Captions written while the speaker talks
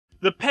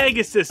The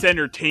Pegasus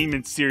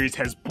Entertainment series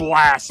has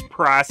blast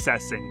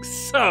processing.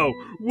 So,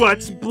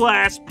 what's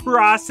blast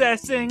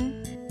processing?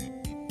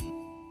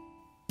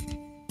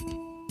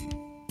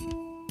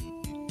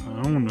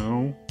 I don't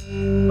know.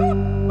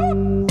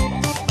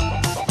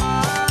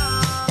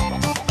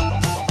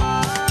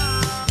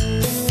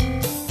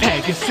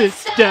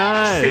 Pegasus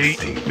does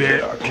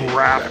 8-bit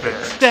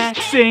graphics. that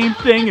same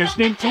thing as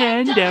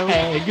Nintendo.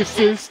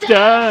 Pegasus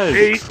does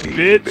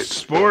 8-bit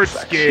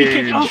sports games.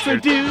 You can also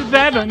do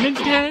that on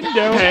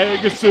Nintendo.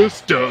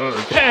 Pegasus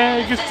does.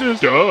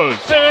 Pegasus Does.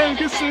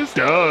 Pegasus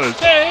Does.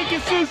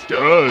 Pegasus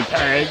Does.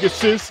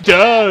 Pegasus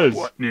does.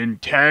 What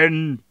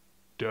Nintendo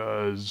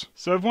does.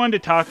 So I've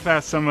wanted to talk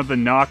about some of the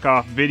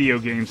knockoff video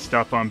game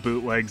stuff on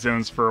Bootleg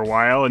Zones for a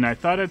while, and I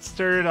thought I'd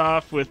start it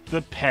off with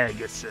the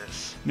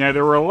Pegasus. Now,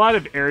 there were a lot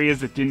of areas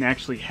that didn't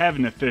actually have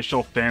an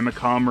official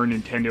Famicom or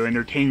Nintendo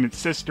Entertainment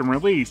System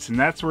release, and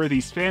that's where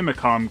these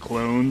Famicom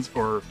clones,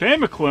 or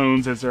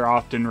Famiclones as they're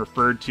often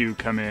referred to,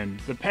 come in.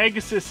 The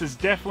Pegasus is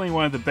definitely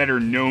one of the better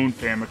known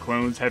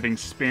Famiclones, having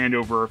spanned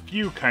over a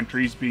few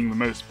countries, being the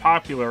most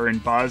popular in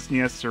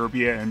Bosnia,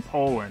 Serbia, and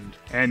Poland.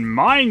 And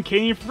mine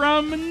came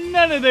from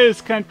none of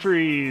those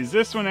countries!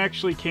 This one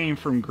actually came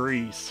from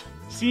Greece.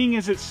 Seeing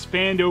as it's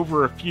spanned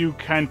over a few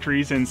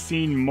countries and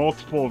seen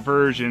multiple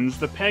versions,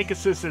 the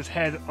Pegasus has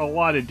had a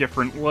lot of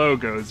different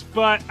logos,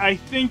 but I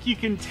think you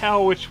can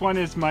tell which one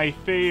is my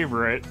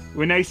favorite.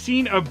 When I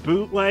seen a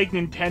bootleg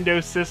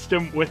Nintendo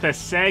system with a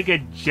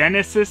Sega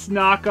Genesis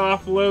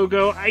knockoff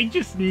logo, I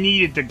just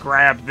needed to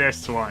grab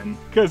this one,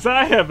 'cause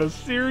I have a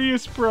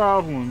serious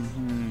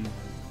problem.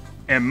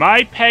 And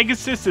my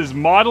Pegasus is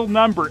model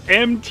number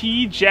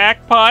MT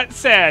Jackpot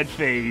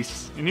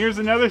Sadface. And here's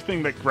another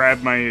thing that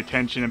grabbed my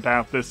attention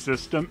about this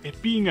system,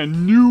 it being a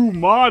new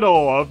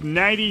model of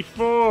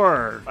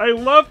 94. I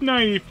love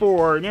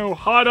 94,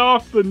 hot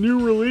off the new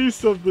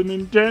release of the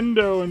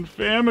Nintendo and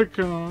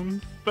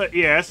Famicom. But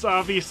yes,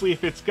 obviously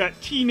if it's got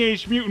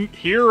Teenage Mutant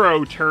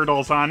Hero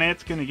Turtles on it,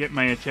 it's gonna get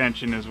my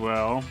attention as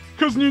well.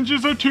 'Cause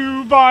ninjas are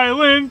too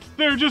violent,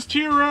 they're just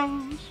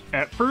heroes.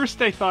 At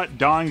first I thought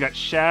Don got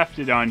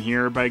shafted on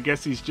here, but I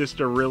guess he's just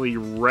a really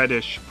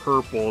reddish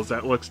purple as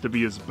that looks to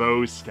be his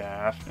bow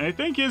staff. And I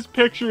think his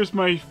picture is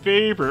my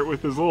favorite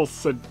with his little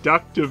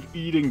seductive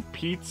eating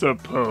pizza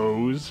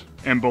pose.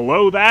 And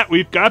below that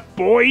we've got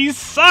Boys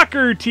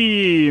Soccer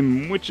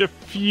Team, which a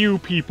few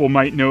people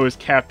might know as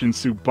Captain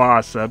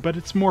Tsubasa, but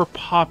it's more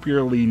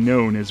popularly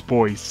known as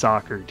Boys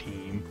Soccer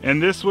Team.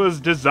 And this was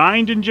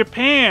designed in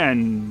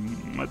Japan.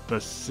 What,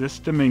 the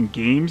system and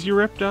games you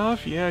ripped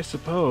off? Yeah, I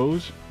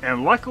suppose.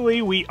 And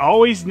luckily, we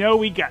always know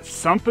we got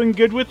something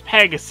good with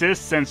Pegasus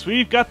since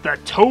we've got the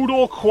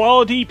Total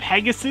Quality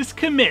Pegasus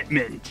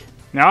Commitment.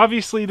 Now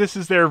obviously this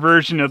is their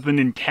version of the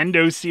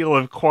Nintendo Seal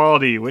of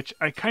Quality, which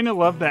I kind of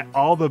love that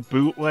all the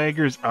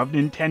bootleggers of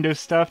Nintendo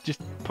stuff just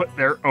put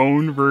their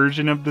own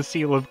version of the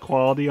Seal of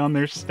Quality on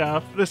their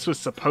stuff. This was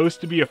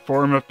supposed to be a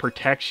form of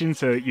protection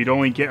so that you'd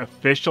only get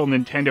official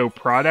Nintendo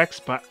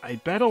products, but I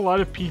bet a lot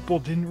of people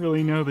didn't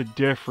really know the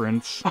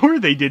difference. Or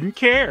they didn't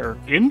care.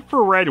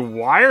 Infrared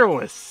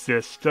wireless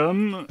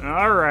system?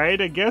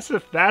 Alright, I guess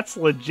if that's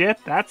legit,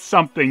 that's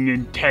something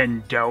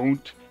Nintendo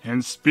don't.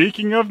 And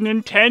speaking of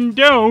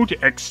Nintendo,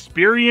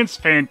 experience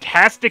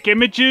fantastic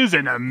images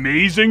and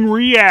amazing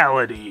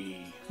reality.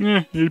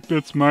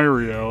 8-bit's my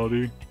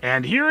reality.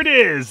 And here it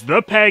is,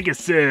 the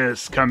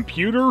Pegasus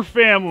Computer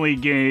Family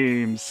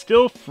Game,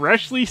 still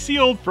freshly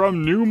sealed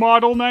from new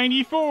model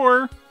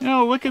 94.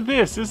 Oh, look at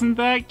this, isn't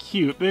that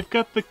cute? They've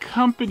got the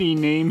company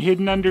name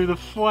hidden under the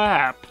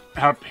flap.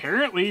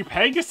 Apparently,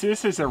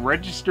 Pegasus is a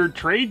registered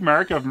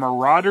trademark of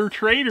Marauder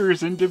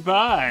Traders in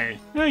Dubai.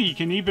 Oh, you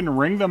can even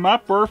ring them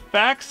up or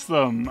fax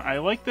them. I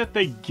like that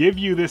they give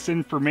you this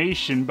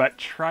information but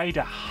try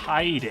to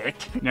hide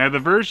it. Now, the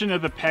version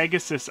of the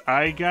Pegasus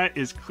I got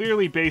is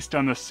clearly based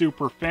on the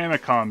Super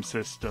Famicom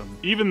system.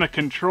 Even the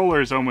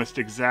controller is almost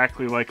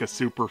exactly like a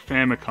Super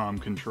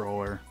Famicom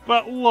controller.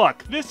 But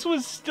look, this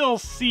was still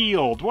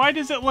sealed. Why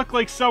does it look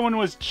like someone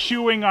was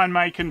chewing on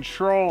my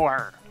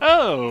controller?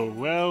 Oh,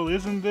 well,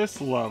 isn't this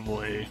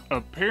lovely?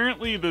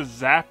 Apparently the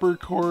zapper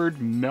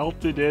cord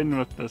melted in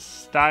with the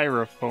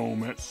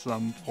styrofoam at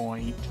some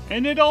point.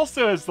 And it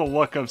also has the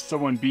look of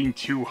someone being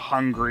too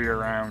hungry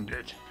around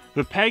it.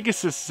 The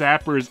Pegasus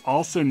Zapper is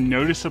also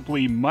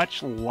noticeably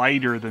much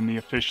lighter than the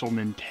official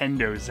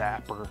Nintendo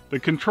Zapper. The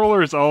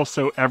controller is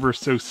also ever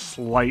so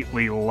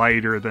slightly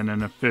lighter than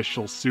an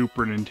official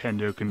Super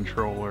Nintendo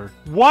controller.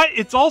 What?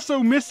 It's also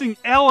missing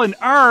L and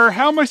R?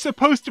 How am I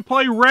supposed to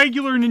play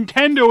regular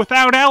Nintendo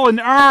without L and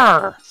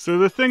R? So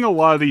the thing a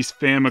lot of these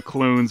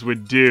Famiclones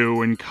would do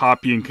when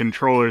copying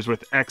controllers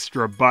with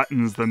extra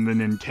buttons than the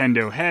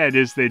Nintendo had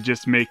is they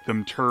just make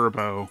them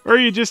turbo. Or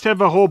you just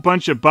have a whole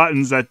bunch of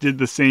buttons that did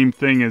the same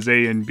thing as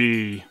A and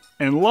B.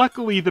 And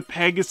luckily the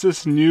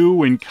Pegasus knew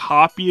when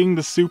copying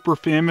the Super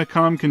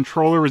Famicom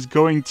controller was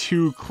going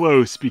too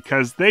close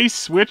because they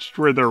switched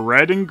where the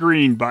red and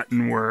green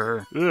button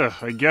were. Ugh,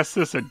 I guess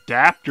this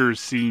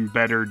adapter's seen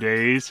better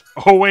days.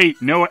 Oh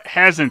wait, no it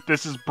hasn't,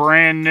 this is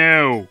brand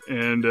new.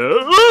 And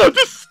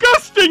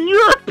disgusting, you're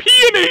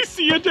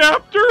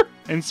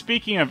And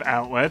speaking of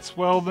outlets,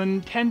 well, the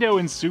Nintendo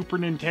and Super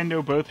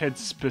Nintendo both had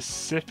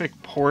specific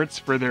ports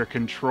for their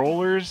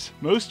controllers.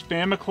 Most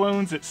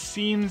Famiclones, it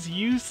seems,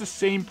 use the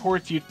same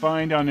ports you'd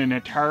find on an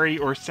Atari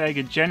or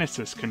Sega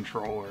Genesis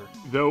controller.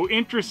 Though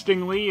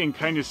interestingly and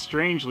kind of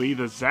strangely,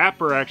 the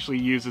Zapper actually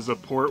uses a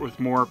port with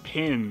more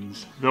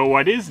pins. Though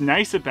what is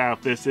nice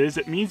about this is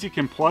it means you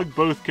can plug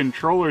both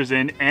controllers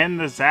in and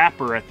the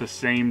Zapper at the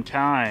same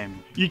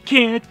time. You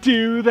can't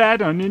do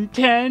that on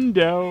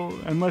Nintendo,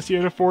 unless you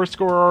had a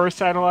 4-score or a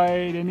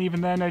satellite, and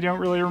even then I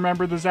don't really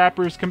remember the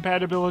Zapper's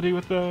compatibility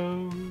with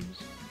those.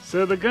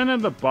 So the gun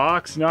in the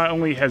box not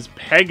only has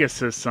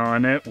Pegasus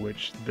on it,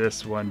 which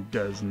this one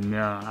does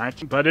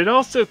not, but it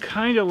also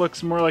kind of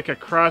looks more like a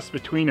cross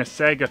between a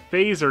Sega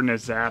Phaser and a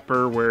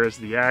Zapper, whereas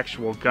the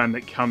actual gun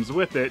that comes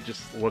with it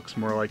just looks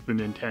more like the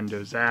Nintendo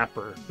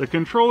Zapper. The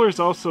controllers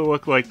also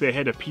look like they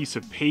had a piece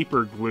of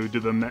paper glued to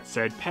them that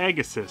said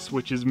Pegasus,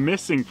 which is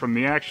missing from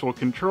the actual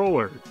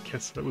controller.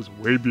 Guess that was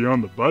way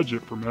beyond the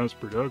budget for mass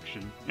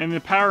production. And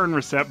the power and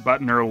reset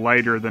button are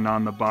lighter than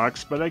on the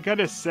box, but I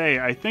gotta say,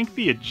 I think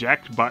the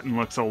eject button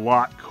looks a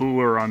lot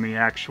cooler on the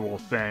actual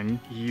thing,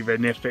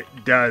 even if it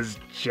does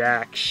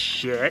jack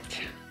shit.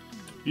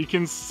 You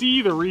can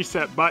see the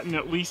reset button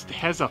at least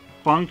has a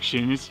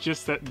function, it's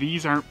just that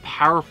these aren't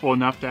powerful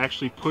enough to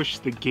actually push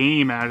the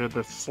game out of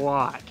the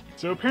slot.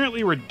 So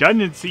apparently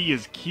redundancy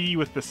is key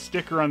with the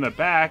sticker on the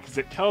back, as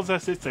it tells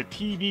us it's a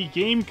TV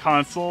game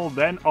console,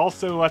 then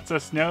also lets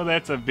us know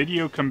that it's a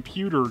video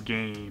computer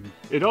game.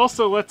 It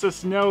also lets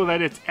us know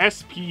that it's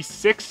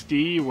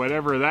SP60,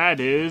 whatever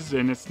that is,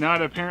 and it's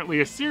not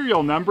apparently a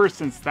serial number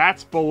since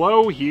that's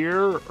below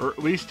here, or at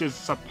least is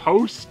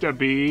supposed to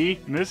be.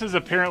 And this is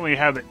apparently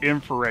how the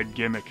infrared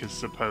gimmick is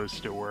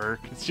supposed to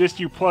work. It's just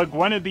you plug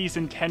one of these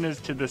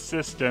antennas to the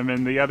system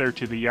and the other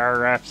to the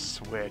RF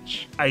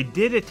switch. I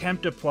did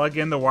attempt to plug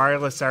in the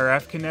wireless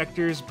RF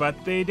connectors,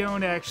 but they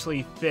don't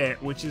actually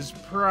fit, which is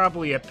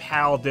probably a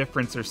PAL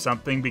difference or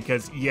something,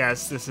 because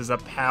yes, this is a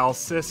PAL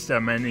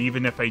system, and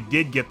even if I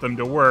did get them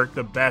to work,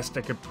 the best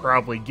I could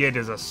probably get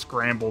is a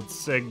scrambled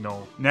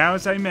signal. Now,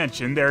 as I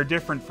mentioned, there are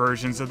different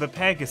versions of the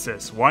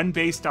Pegasus, one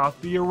based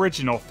off the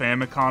original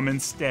Famicom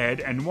instead,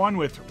 and one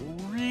with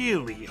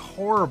really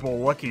horrible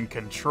looking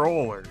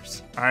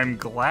controllers. I'm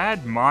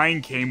glad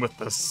mine came with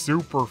the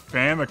Super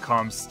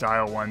Famicom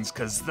style ones,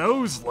 cause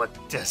those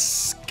look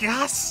disgusting.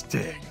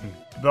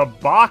 The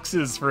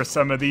boxes for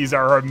some of these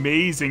are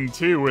amazing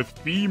too, with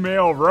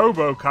female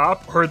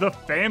RoboCop or the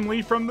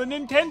family from the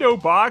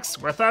Nintendo box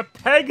with a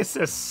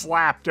Pegasus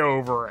slapped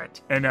over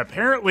it. And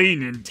apparently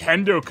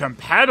Nintendo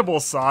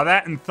Compatible saw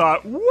that and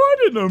thought,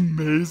 what an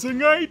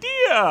amazing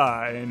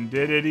idea, and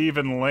did it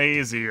even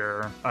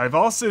lazier. I've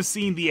also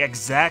seen the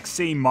exact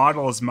same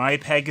model as my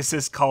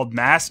Pegasus called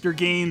Master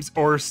Games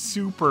or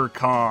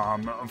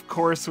Supercom. Of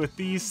course, with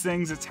these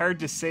things it's hard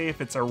to say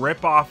if it's a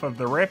ripoff of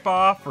the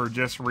ripoff or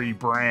just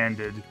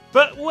rebranded.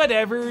 But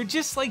whatever,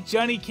 just like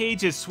Johnny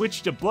Cage has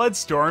switched to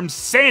Bloodstorm,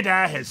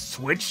 Santa has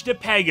switched to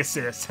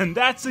Pegasus, and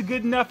that's a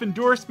good enough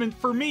endorsement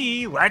for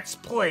me. Let's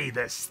play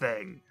this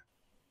thing.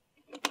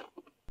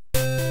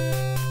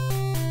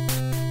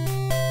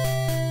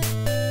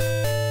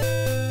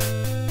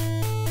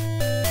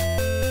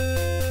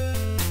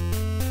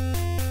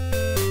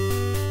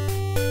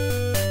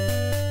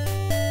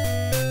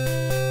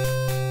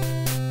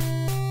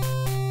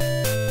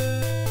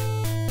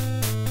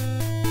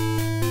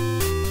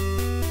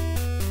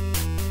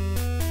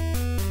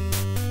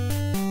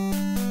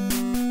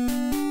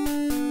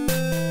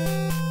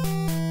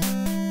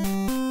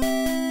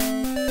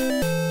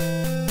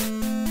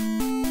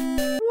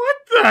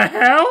 The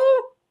hell?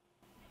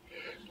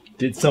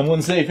 Did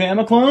someone say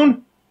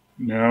Famiclone?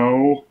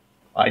 No.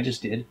 I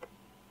just did.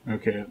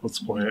 Okay, let's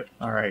play it.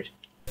 Alright.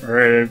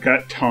 Alright, I've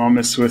got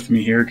Thomas with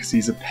me here because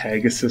he's a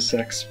Pegasus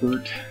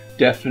expert.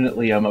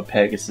 Definitely I'm a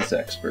Pegasus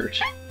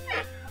expert.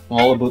 I'm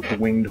all about the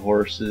winged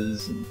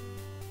horses and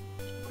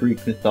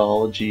Greek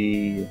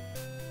mythology.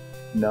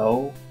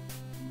 No?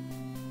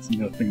 It's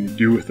nothing to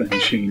do with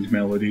Unchained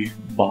Melody.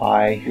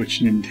 Bye. Which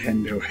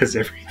Nintendo has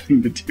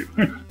everything to do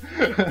with.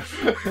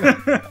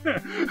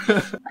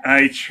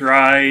 I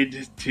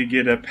tried to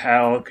get a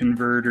PAL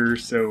converter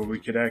so we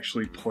could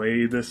actually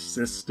play this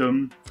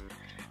system,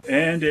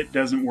 and it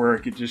doesn't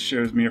work. It just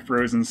shows me a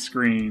frozen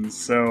screen.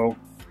 So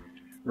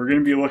we're going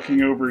to be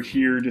looking over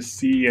here to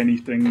see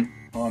anything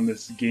on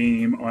this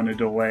game on a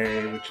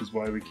delay, which is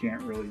why we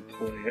can't really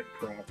play it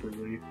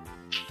properly.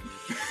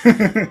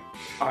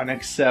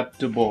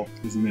 Unacceptable.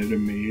 Isn't it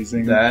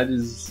amazing? That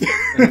is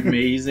an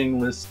amazing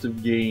list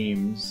of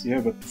games. Yeah,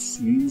 but the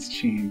scene's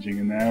changing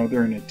and now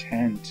they're in a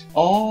tent.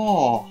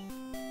 Oh!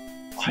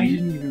 I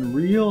didn't even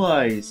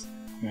realize.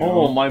 No.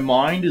 Oh, my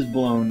mind is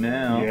blown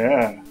now.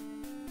 Yeah.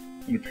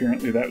 And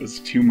apparently that was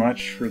too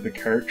much for the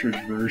cartridge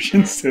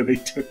version, so they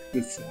took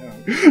this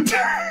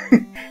out.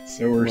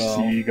 So are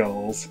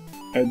seagulls.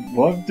 I'd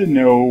love to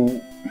know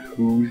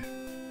who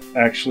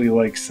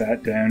actually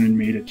sat down and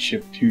made a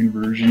chiptune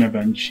version of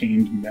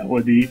Unchained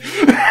Melody.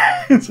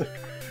 It's like,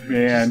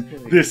 Man,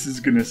 this is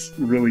gonna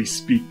really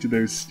speak to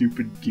those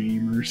stupid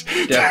gamers.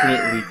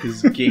 Definitely,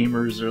 because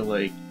gamers are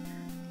like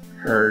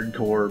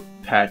hardcore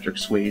Patrick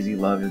Swayze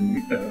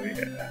loving. Oh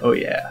yeah. Oh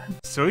yeah.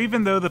 So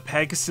even though the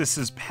Pegasus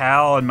is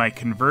PAL and my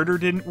converter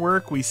didn't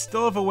work, we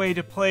still have a way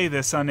to play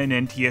this on an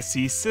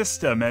NTSC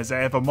system, as I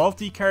have a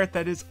multi-cart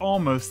that is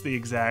almost the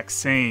exact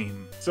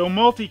same. So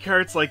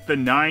multi-carts like the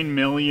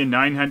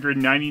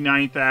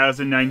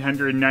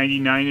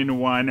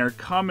 9,999,999 are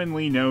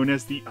commonly known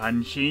as the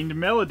Unchained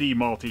Melody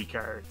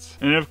multi-carts.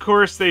 And of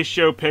course they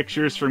show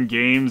pictures from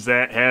games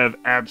that have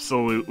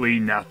absolutely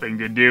nothing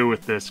to do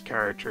with this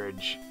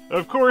cartridge.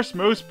 Of course,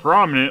 most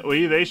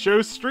prominently, they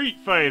show Street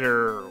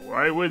Fighter.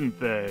 Why wouldn't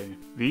they?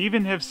 They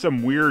even have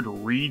some weird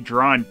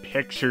redrawn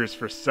pictures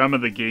for some of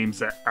the games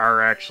that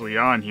are actually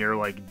on here,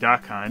 like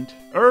Duck Hunt.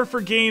 Or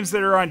for games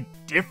that are on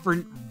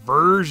different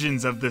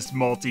versions of this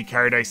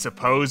multi-cart, I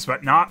suppose,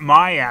 but not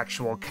my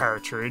actual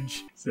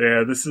cartridge. So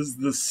yeah, this is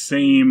the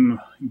same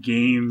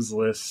games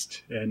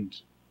list and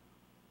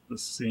the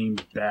same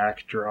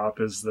backdrop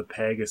as the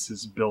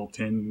Pegasus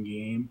built-in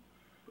game.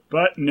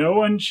 But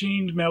no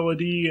Unchained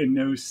Melody and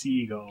no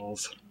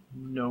seagulls.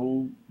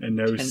 No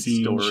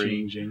scene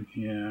changing,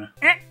 yeah.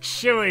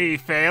 Actually,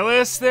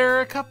 Phelan, there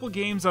are a couple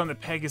games on the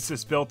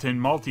Pegasus built-in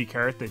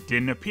multi-cart that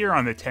didn't appear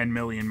on the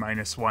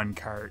 10,000,000-1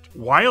 cart.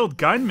 Wild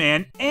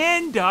Gunman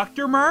and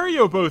Dr.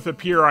 Mario both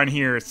appear on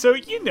here, so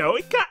you know,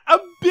 it got a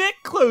bit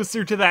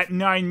closer to that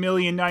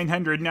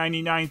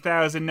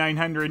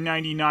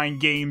 9,999,999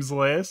 games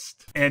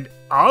list. And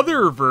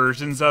other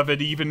versions of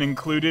it even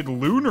included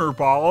Lunar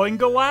Ball and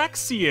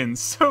Galaxian,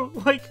 so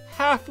like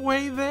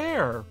halfway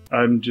there.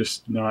 I'm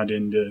just not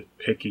into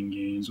picking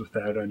games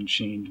without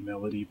Unchained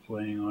Melody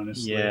playing,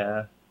 honestly.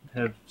 Yeah,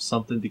 have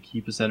something to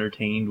keep us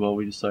entertained while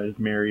we decide if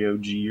Mario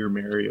G or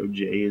Mario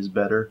J is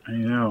better. I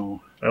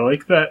know. I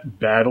like that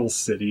Battle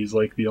City's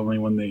like the only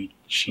one they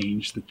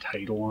change the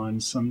title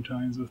on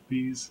sometimes with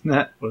these.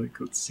 Like,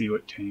 let's see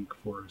what Tank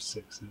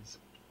 406 is.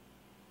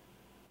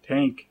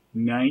 Tank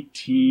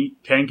G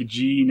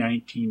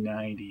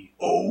 1990.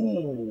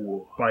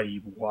 Oh, by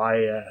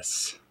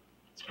YS.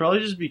 It's probably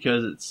just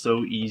because it's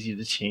so easy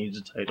to change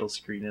the title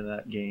screen in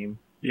that game.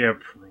 Yeah,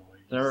 probably.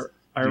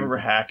 I remember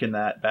hacking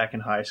that back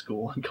in high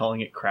school and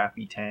calling it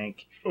Crappy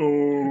Tank.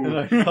 Oh. And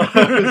I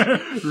thought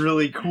it was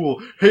really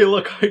cool. Hey,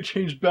 look, I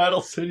changed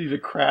Battle City to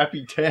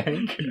Crappy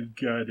Tank. You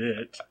got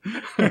it.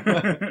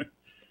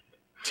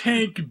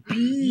 Tank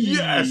B!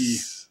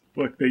 Yes!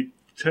 Look, they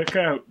took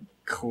out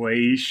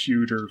Clay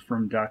Shooter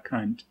from Duck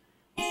Hunt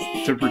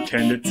to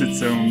pretend it's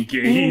its own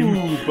game.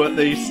 Ooh, but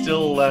they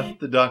still left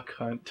the Duck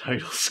Hunt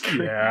title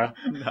screen. Yeah.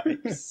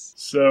 Nice.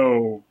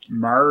 So,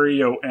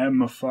 Mario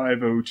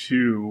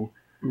M502...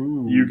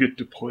 Ooh. You get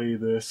to play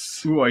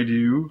this. Ooh, I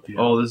do? Yeah.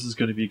 Oh, this is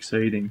going to be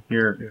exciting.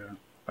 Here. Yeah.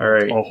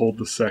 Alright. I'll hold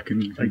the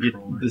second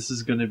controller. This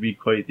is going to be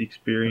quite the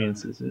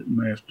experience, is it? You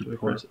might have to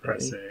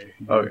press A.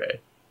 Yeah. Okay.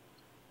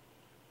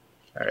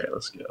 Alright,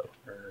 let's go.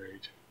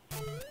 Alright.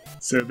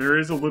 So there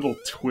is a little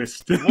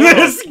twist in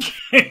this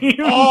game.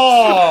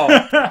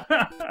 Oh!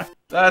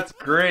 That's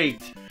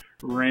great.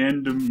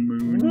 Random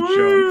moon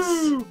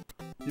jumps.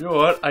 You know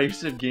what? I used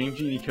to have Game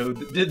Genie code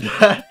that did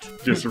that.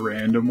 Just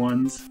random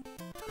ones?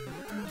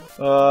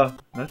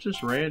 Not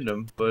just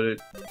random, but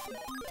it...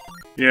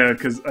 Yeah,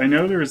 because I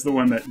know there's the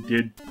one that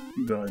did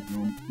the...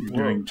 You're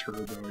doing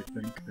turbo, I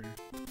think. There.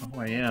 Oh,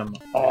 I am.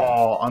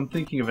 Oh, I'm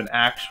thinking of an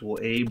actual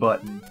A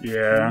button.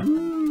 Yeah.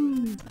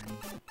 No.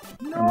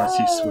 Unless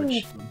you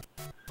switch them.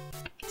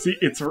 See,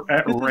 it's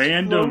at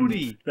random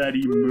that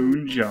he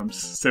moon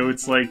jumps, so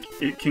it's like,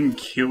 it can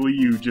kill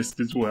you just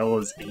as well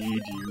as aid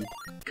you.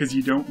 Because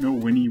you don't know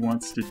when he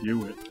wants to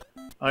do it.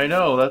 I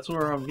know, that's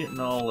where I'm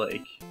getting all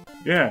like...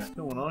 Yeah. What's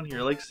going on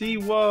here? Like, see,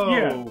 whoa!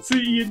 Yeah,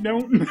 see, you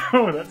don't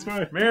know, that's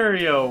why.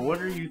 Mario, what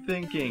are you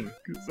thinking?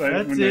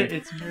 That's it,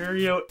 it's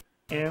Mario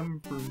M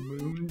for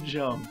moon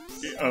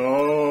jumps.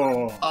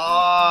 Oh!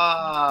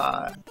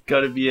 Ah!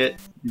 Gotta be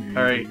it. Maybe.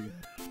 Alright,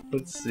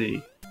 let's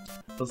see.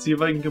 Let's see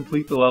if I can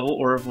complete the level,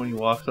 or if when he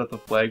walks out the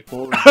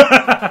flagpole,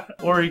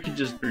 or he could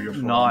just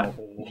not.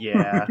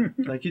 Yeah,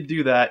 I could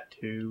do that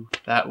too.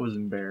 That was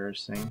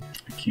embarrassing.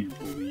 I can't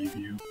believe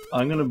you.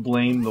 I'm gonna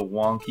blame the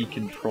wonky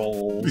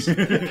controls.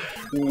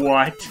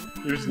 What?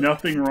 There's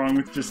nothing wrong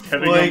with just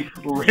having him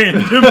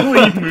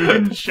randomly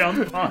moon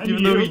jump on you.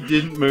 Even though he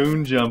didn't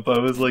moon jump, I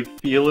was like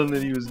feeling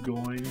that he was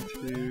going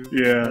to.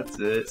 Yeah. That's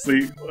it.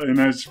 See,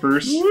 and I was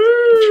first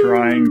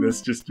trying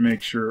this just to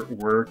make sure it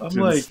worked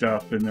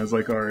stuff, and I was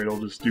like, alright, I'll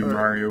just do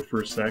Mario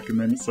for a sec, and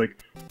then it's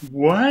like,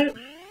 what?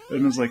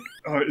 And I was like,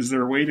 oh, is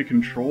there a way to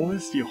control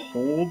this? Do you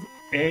hold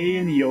A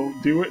and he'll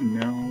do it?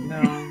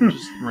 No,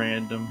 just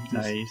random. Just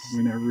nice.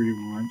 Whenever he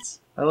wants.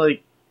 I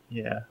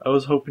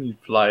was hoping he'd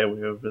fly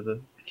away over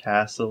the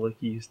castle like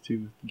he used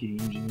to with Game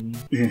Genie.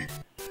 Yeah.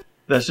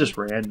 That's just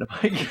random,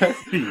 I guess.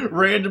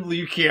 Randomly,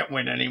 you can't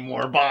win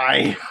anymore.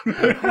 Bye.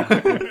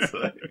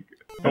 I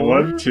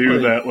love too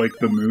that like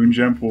the moon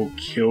jump will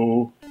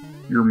kill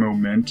your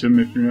momentum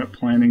if you're not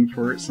planning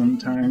for it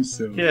sometimes.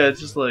 So yeah, it's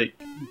just like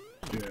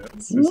Yeah,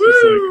 it's just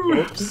like,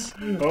 oops.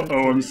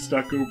 Uh-oh, I'm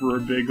stuck over a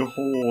big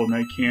hole and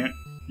I can't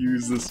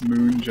use this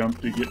moon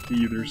jump to get to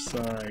either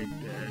side.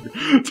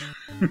 Dead.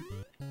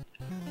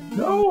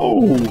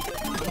 No!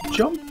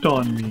 Jumped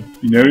on me.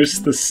 You notice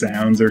the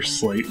sounds are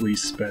slightly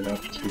sped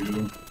up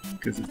too,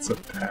 because it's a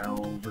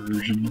PAL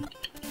version.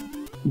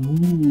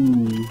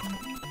 Ooh.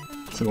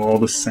 So all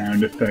the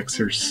sound effects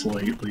are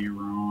slightly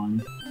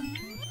wrong.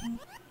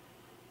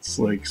 It's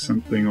like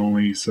something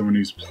only someone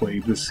who's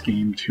played this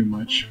game too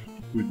much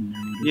would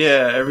notice.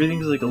 Yeah,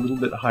 everything's like a little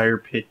bit higher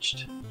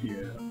pitched. Yeah.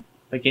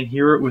 I can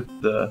hear it with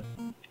the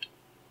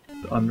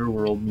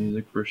underworld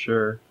music for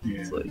sure. Yeah.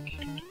 It's like...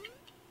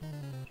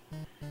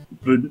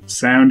 The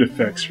sound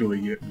effects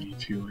really get me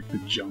too, like the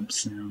jump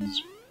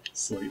sounds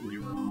slightly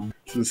wrong.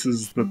 This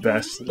is the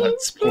best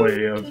Let's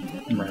Play of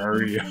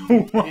Mario.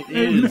 It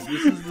is.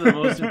 This is the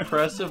most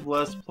impressive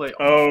Let's Play.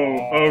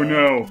 Oh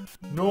no.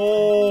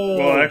 No!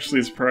 Well, actually,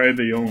 it's probably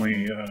the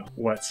only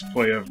Let's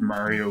Play of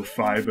Mario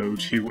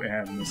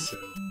 502M, so...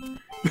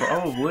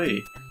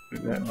 Probably.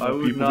 I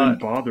would people not...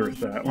 didn't bother with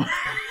that one.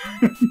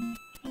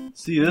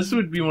 See, this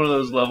would be one of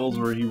those levels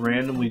where he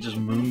randomly just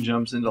moon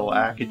jumps into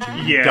Lakitu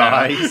and Yeah.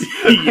 dies.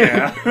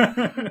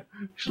 Yeah.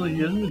 Actually,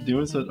 he hasn't been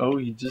doing so. Oh,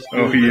 he just.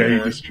 Oh did it yeah, there.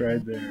 you just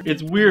tried there.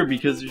 It's weird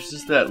because there's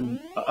just that.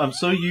 I'm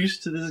so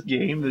used to this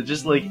game that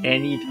just like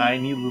any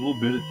tiny little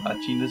bit of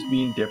touchiness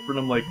being different,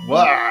 I'm like,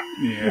 wow.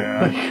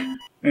 Yeah.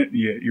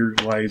 Yeah, your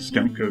lives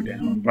don't go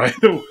down, by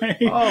the way.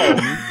 Oh,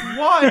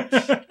 what?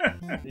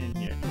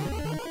 Yeah.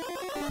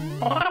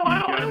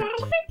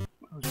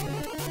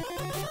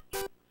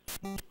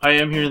 I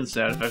am hearing the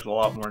sound effects a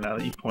lot more now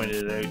that you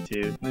pointed it out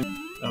too.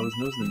 I was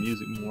noticing the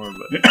music more,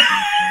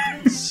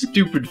 but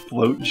stupid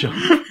float jump.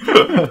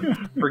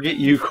 Forget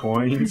you,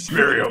 coins.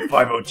 Mario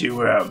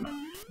 502M.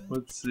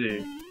 Let's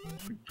see.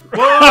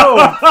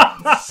 Whoa!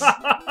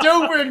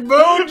 Stupid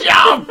moon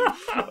jump!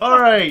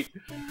 Alright.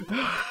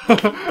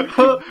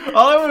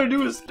 All I want to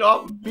do is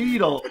stop a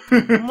beetle.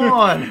 Come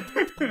on.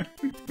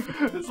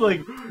 It's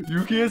like,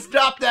 you can't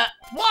stop that.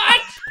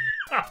 What?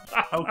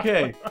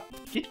 Okay.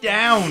 Get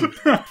down.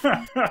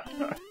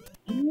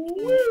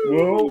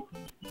 Whoa.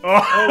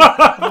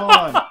 Oh, come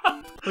on.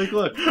 Like,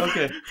 look.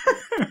 Okay.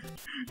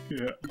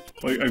 Yeah.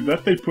 Like, I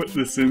bet they put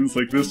this in, it's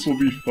like, this will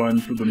be fun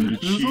for them to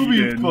cheat This will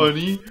be in.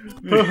 funny.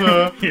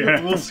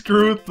 Yeah. We'll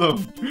screw with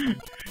them.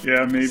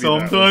 Yeah, maybe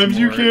Sometimes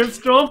you can't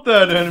stomp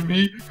that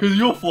enemy because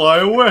you'll fly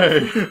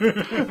away.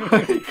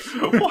 Like,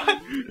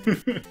 what?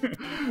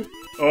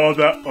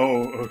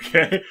 Oh,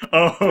 okay.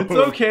 Oh. It's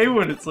okay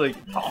when it's like,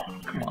 oh,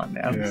 come on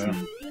now. Yeah.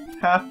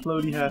 Half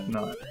floaty, half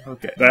not.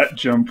 Okay. That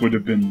jump would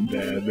have been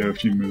bad, though,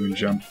 if you moon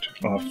jumped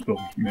off the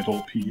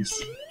middle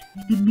piece.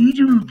 The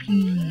middle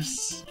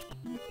piece!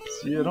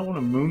 See, I don't want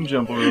to moon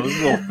jump over those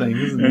little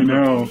things and I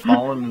know.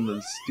 falling into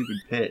the stupid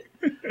pit.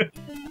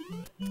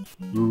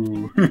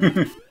 Ooh.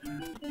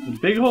 The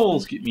big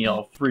holes get me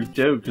all freaked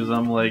out because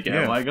I'm like,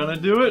 Yeah. am I gonna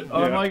do it?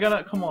 Yeah. Am I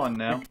gonna? Come on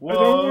now. Whoa.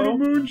 I don't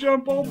want to moon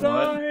jump, I'll What?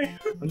 die!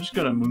 I'm just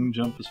gonna moon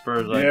jump as far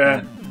as I Yeah.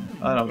 can.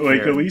 I don't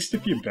Like, care. at least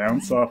if you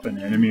bounce off an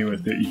enemy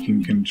with it, you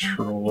can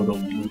control it a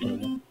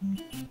little.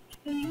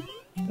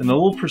 And the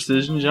little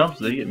precision jumps,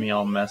 they get me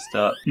all messed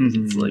up.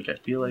 Mhm. It's like, I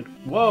feel like,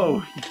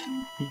 whoa!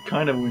 He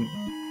kind of went...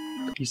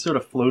 He sort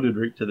of floated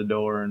right to the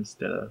door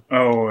instead of...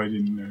 Oh, I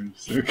didn't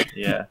notice. Okay.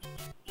 Yeah.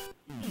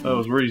 I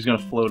was worried he was going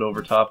to float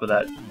over top of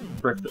that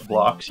brick that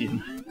blocks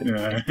you.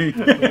 Yeah.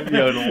 Maybe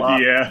out a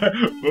lot. Yeah.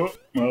 Oh,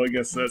 well, I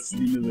guess that's the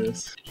end of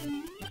this.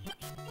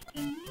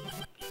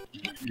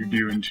 You're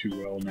doing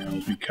too well now.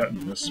 I'll be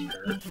cutting this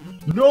part.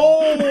 No!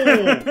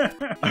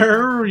 I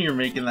remember when you were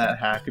making that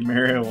hack in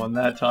Mario one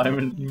that time,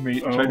 and you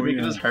tried to make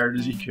it as hard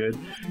as you could.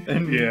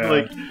 And Yeah.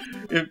 like,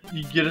 if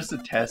you get us to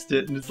test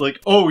it, and it's like,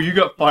 oh, you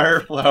got fire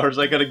flowers,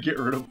 I gotta get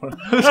rid of one of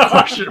those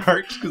question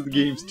marks because the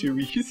game's too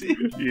easy.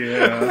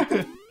 Yeah.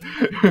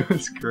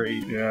 It's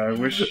great. Yeah, I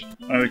wish...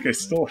 I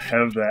still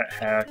have that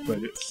hack, but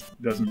it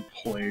doesn't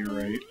play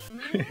right.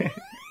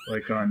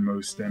 Like on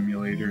most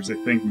emulators.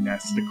 I think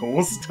Nesticle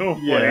will still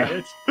play Yeah.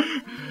 it.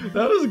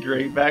 That was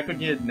great back when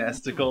you had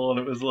Nesticle, and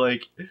it was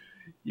like,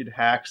 you'd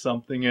hack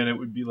something, and it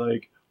would be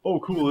like, oh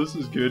cool, this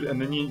is good,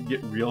 and then you'd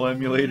get real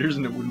emulators,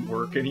 and it wouldn't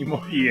work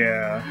anymore.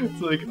 Yeah.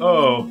 It's like,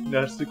 oh,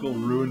 Nesticle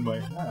ruined my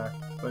hack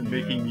by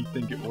making me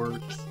think it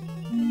works.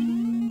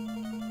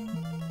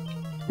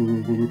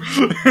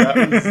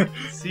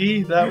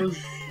 That was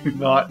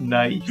not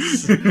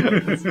nice.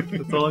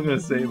 That's all I'm gonna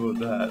say about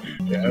that.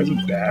 Yeah, I was a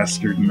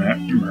bastard in that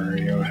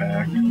Mario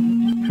hack.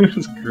 It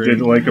was great.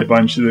 Did like a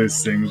bunch of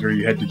those things where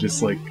you had to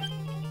just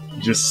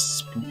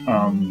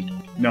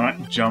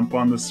not jump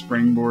on the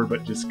springboard,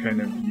 but just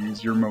kind of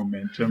use your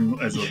momentum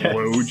as a Yes.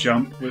 low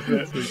jump with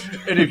it.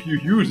 And if you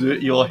use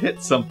it, you'll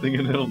hit something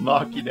and it'll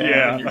knock you down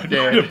Yeah, and you're I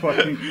dead. got a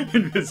fucking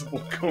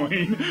invisible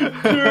coin.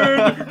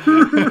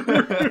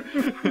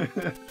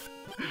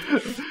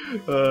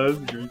 That's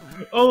great.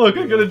 Oh look,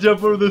 I gotta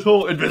jump over this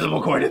hole.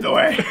 Invisible coin in the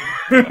way.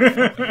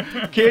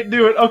 Can't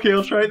do it. Okay,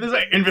 let's try it this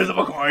way.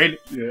 Invisible coin.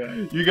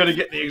 Yeah. You gotta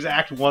get the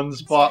exact one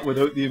spot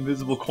without the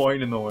invisible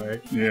coin in the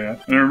way. Yeah.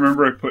 And I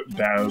remember I put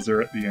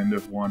Bowser at the end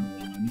of 1-1.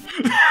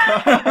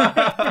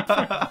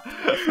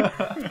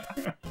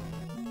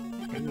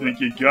 I think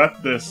you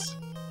got this.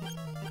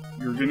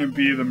 You're gonna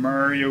be the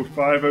Mario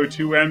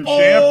 502M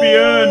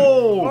champion!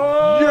 Oh!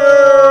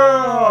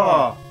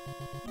 Yeah!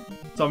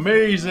 It's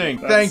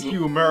amazing! That's Thank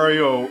you,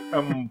 Mario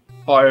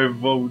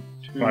M502.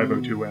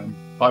 502M.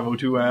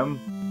 502M?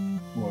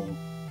 Whoa,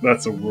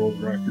 that's a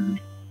world record.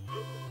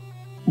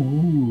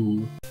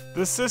 Ooh.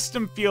 The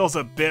system feels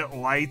a bit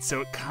light, so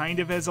it kind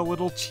of has a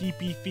little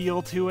cheapy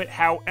feel to it.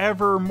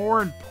 However,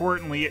 more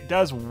importantly, it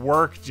does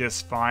work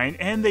just fine,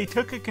 and they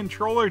took a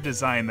controller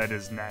design that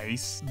is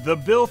nice. The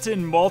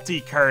built-in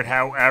multi-cart,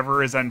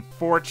 however, is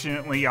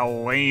unfortunately a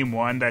lame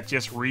one that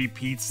just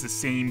repeats the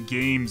same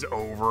games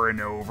over and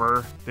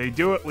over. They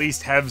do at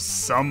least have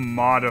some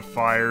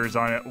modifiers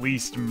on at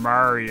least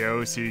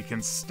Mario, so you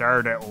can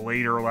start at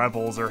later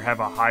levels or have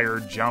a higher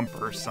jump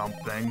or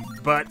something.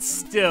 But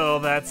still,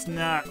 that's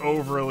not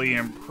overly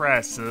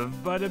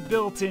impressive, but a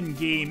built-in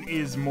game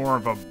is more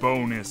of a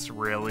bonus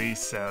really,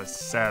 so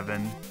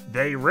 7.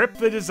 They ripped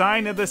the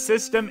design of the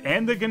system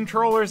and the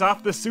controllers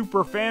off the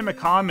Super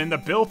Famicom, and the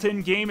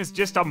built-in game is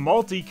just a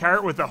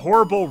multi-cart with a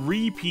horrible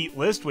repeat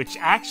list, which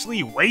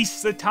actually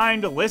wastes the time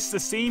to list the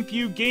same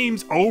few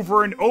games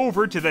over and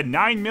over to the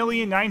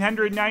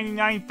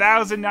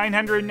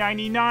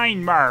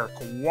 9,999,999 mark.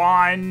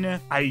 1.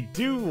 I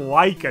do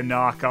like a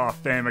knockoff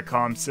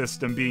Famicom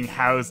system being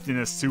housed in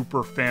a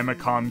Super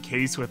Famicom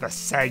case with a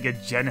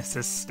Sega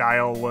Genesis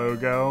style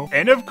logo.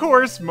 And of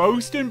course,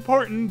 most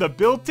important, the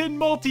built-in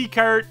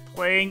multi-cart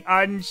playing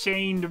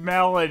Unchained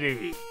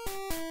Melody.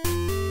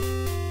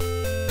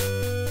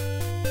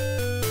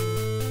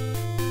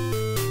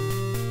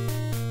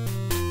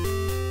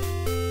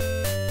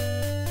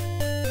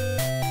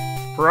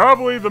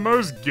 Probably the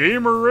most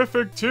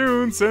gamerific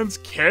tune since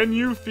Can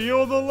You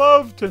Feel the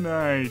Love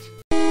Tonight?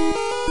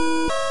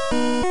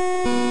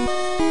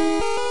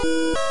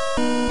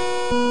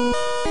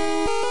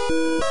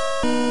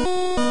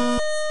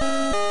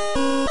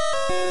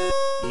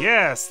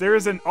 Yes, there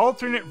is an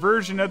alternate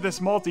version of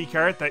this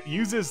multi-cart that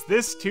uses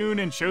this tune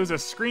and shows a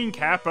screen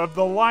cap of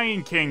the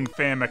Lion King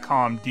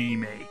Famicom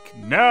D-Make.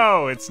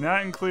 No, it's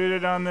not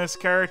included on this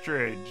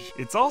cartridge.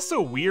 It's also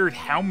weird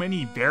how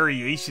many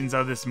variations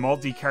of this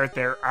multi-cart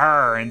there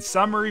are, and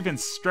some are even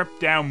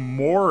stripped down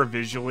more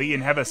visually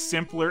and have a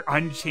simpler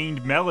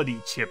Unchained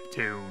Melody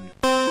chiptune.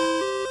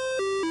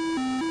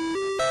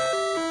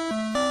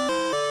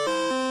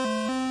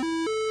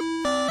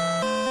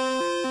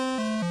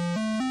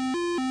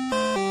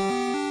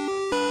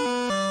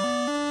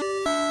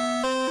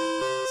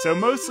 So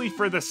mostly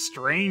for the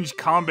strange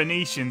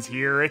combinations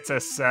here, it's a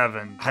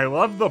 7. I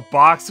love the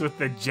box with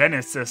the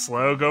Genesis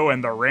logo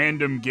and the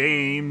random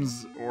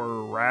games,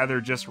 or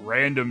rather just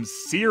random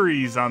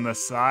series on the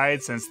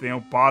side since they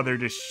don't bother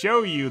to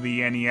show you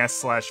the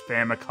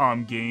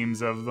NES/Famicom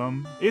games of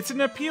them. It's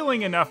an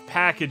appealing enough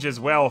package as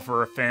well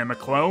for a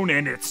Famiclone,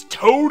 and it's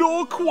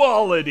total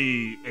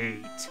quality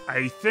 8.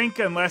 I think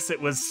unless it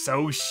was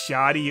so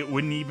shoddy it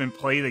wouldn't even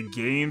play the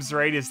games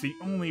right is the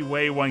only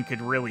way one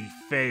could really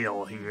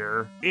fail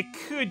here. It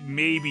could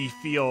maybe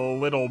feel a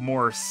little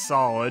more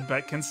solid,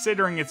 but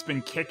considering it's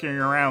been kicking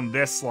around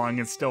this long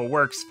and still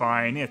works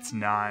fine, it's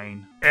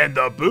 9. And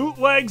the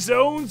bootleg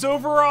zones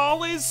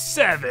overall is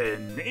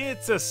 7.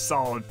 It's a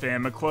solid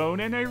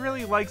Famiclone, and I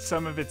really like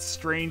some of its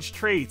strange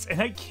traits, and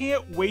I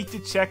can't wait to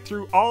check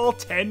through all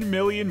 10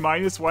 million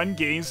 -1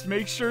 games to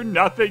make sure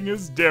nothing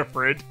is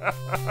different.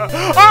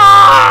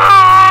 Ah!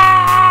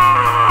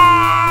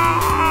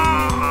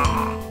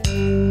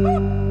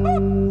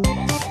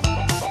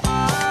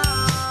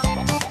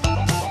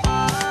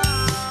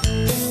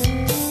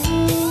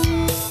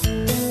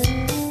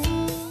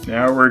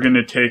 Now we're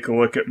gonna take a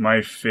look at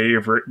my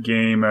favorite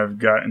game I've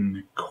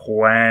gotten,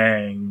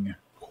 Kwang.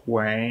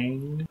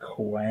 Kwang?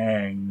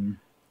 Kwang.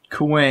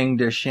 Kwang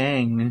de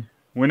Shang.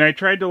 When I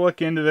tried to look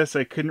into this,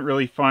 I couldn't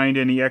really find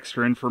any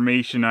extra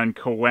information on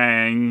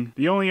Kwang.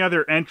 The only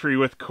other entry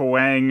with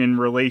Kwang in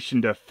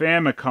relation to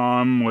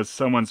Famicom was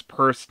someone's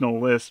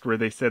personal list where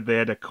they said they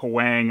had a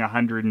Kwang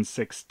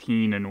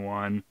 116 in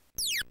one.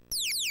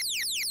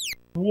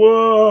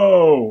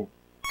 Whoa!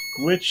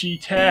 Glitchy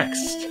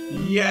text.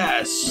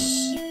 Yes!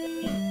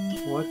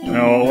 What do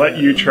I'll let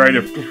you try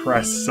to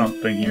press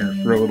something here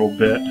for a little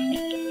bit.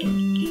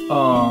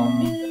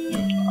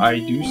 I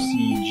do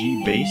see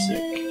G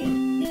Basic.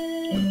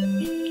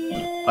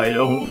 I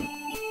don't...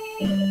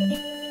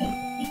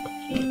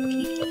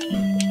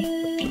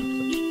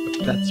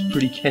 That's a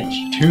pretty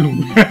catchy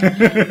tune.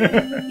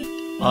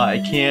 I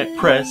can't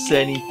press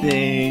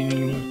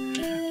anything,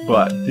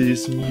 but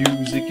this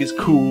music is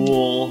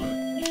cool.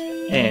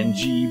 And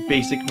G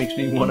Basic makes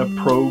me want to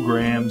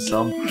program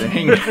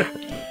something.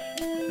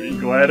 Are you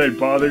glad I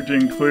bothered to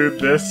include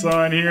this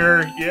on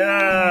here?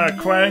 Yeah,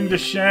 Kwang de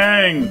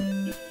Shang.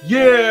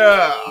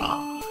 Yeah!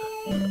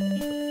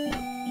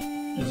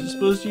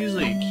 supposed to use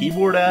like a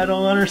keyboard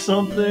add-on or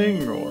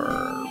something, or?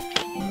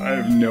 I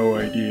have no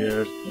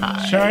idea.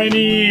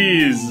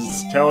 Chinese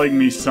is telling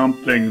me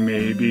something,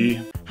 maybe.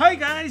 Hi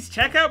guys,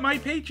 check out my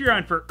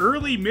Patreon for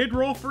early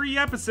mid-roll free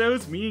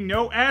episodes, meaning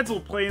no ads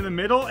will play in the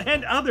middle,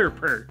 and other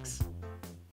perks.